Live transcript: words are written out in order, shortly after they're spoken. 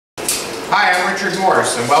Hi, I'm Richard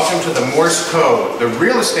Morse, and welcome to the Morse Code, the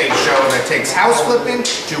real estate show that takes house flipping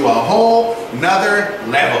to a whole nother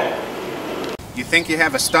level. You think you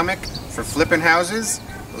have a stomach for flipping houses?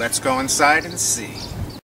 Let's go inside and see.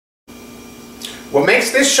 What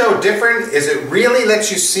makes this show different is it really lets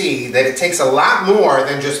you see that it takes a lot more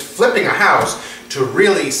than just flipping a house to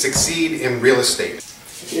really succeed in real estate.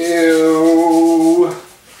 Ew.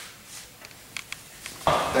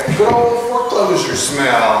 That good old foreclosure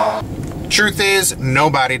smell. Truth is,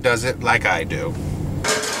 nobody does it like I do.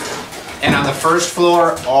 And on the first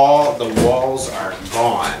floor, all the walls are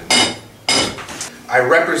gone. I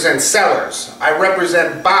represent sellers. I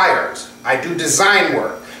represent buyers. I do design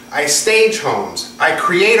work. I stage homes. I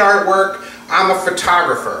create artwork. I'm a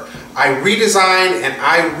photographer. I redesign and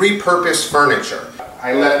I repurpose furniture.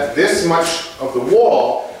 I left this much of the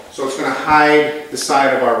wall, so it's going to hide the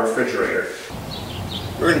side of our refrigerator.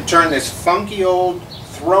 We're going to turn this funky old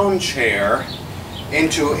throne chair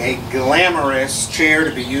into a glamorous chair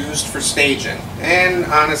to be used for staging. And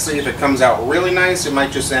honestly, if it comes out really nice, it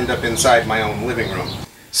might just end up inside my own living room.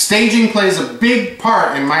 Staging plays a big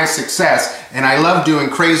part in my success, and I love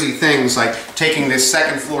doing crazy things like taking this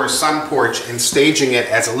second floor sun porch and staging it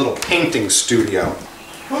as a little painting studio.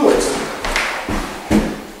 Oh, it's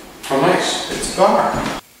nice. It's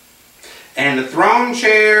dark. And the throne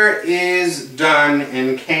chair is done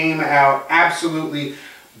and came out absolutely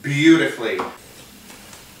beautifully.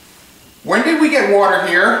 When did we get water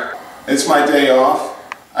here? It's my day off.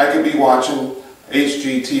 I could be watching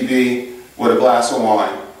HGTV with a glass of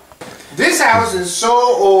wine. This house is so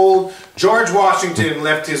old, George Washington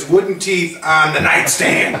left his wooden teeth on the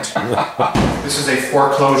nightstand. This is a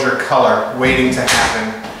foreclosure color waiting to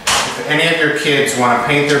happen. If any of your kids want to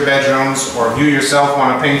paint their bedrooms, or you yourself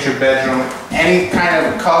want to paint your bedroom, any kind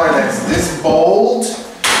of color that's this bold,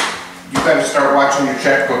 you better start watching your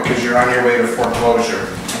checkbook because you're on your way to foreclosure.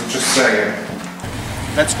 I'm just saying.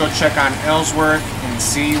 Let's go check on Ellsworth and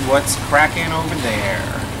see what's cracking over there.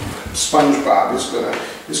 SpongeBob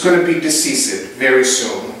is gonna be deceased very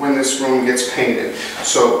soon when this room gets painted.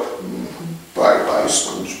 So, bye-bye,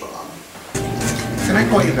 SpongeBob. Can I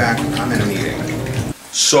call you back? I'm in a meeting.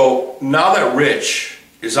 So now that Rich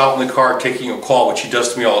is out in the car taking a call, which he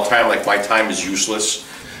does to me all the time, like my time is useless.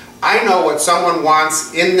 I know what someone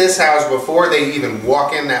wants in this house before they even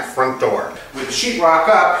walk in that front door. With the sheetrock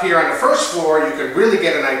up here on the first floor, you can really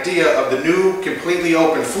get an idea of the new completely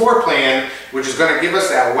open floor plan, which is going to give us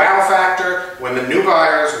that wow factor when the new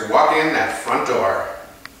buyers walk in that front door.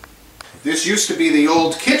 This used to be the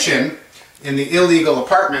old kitchen in the illegal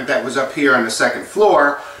apartment that was up here on the second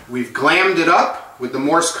floor. We've glammed it up with the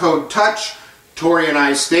Morse Code touch. Tori and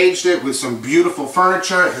I staged it with some beautiful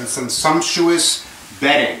furniture and some sumptuous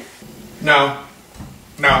bedding. No,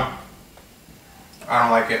 I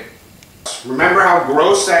don't like it. Remember how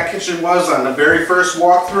gross that kitchen was on the very first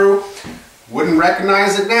walkthrough? Wouldn't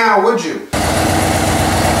recognize it now, would you?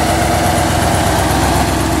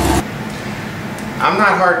 I'm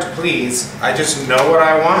not hard to please, I just know what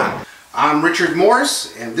I want. I'm Richard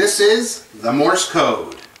Morse, and this is the Morse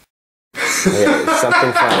Code. Yeah,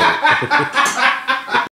 something funny.